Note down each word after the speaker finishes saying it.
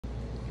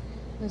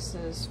This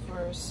is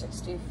for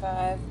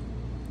 65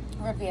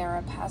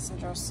 Riviera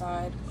passenger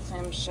side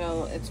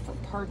clamshell. It's for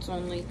parts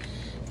only.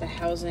 The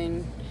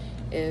housing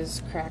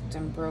is cracked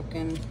and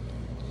broken,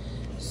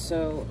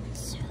 so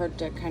it's hard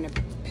to kind of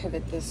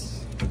pivot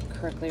this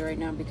correctly right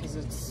now because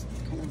it's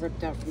kind of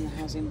ripped out from the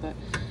housing. But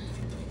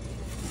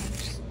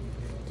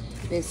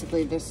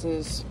basically this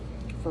is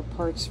for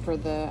parts for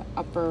the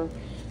upper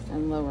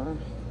and lower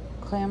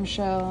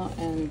clamshell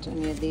and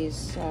any of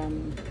these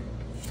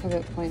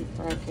pivot point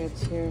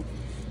brackets here.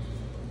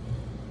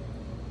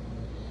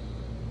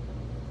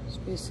 It's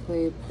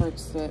basically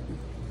parts that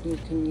you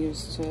can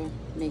use to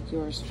make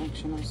yours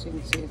functional. So you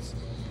can see it's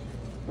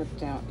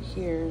ripped out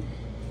here.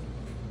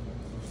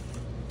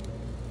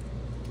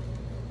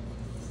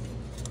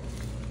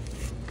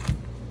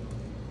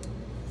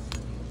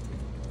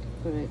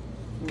 But it,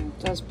 it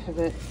does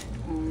pivot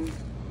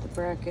the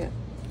bracket.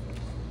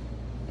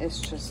 It's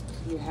just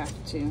you have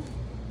to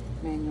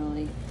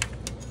manually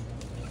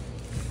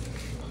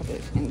put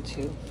it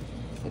into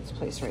its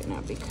place right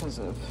now because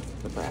of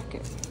the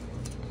bracket.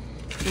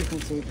 You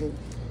can see that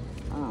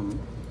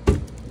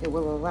it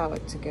will allow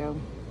it to go.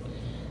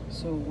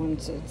 So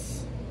once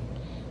it's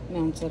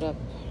mounted up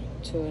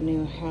to a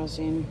new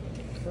housing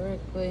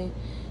correctly, you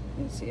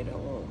can see it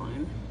will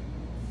align.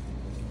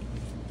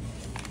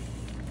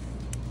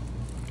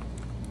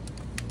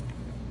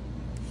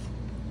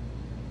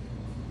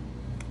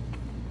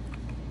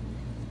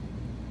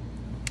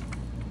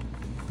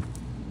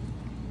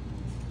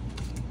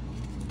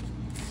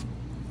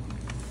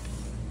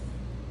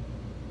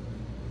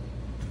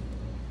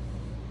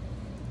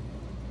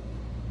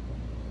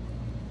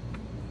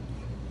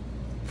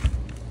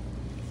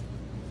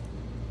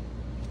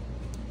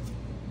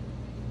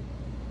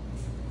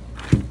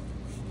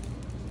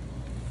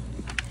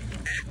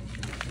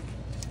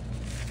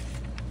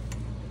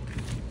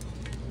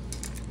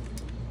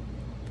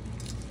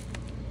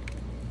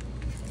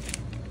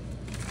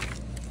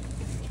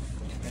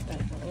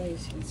 You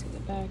can see the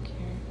back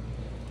here.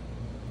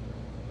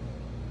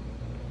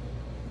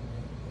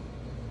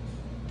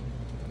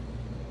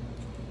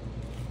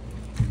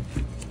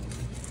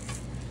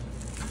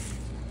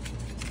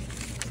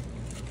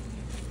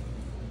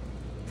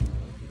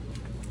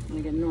 And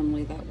again,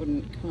 normally that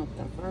wouldn't come up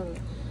that far.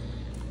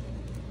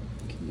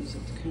 I can use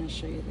it to kind of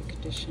show you the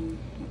condition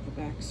of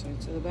the back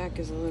side. So the back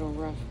is a little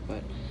rough,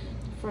 but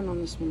the front on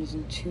this one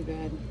isn't too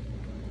bad.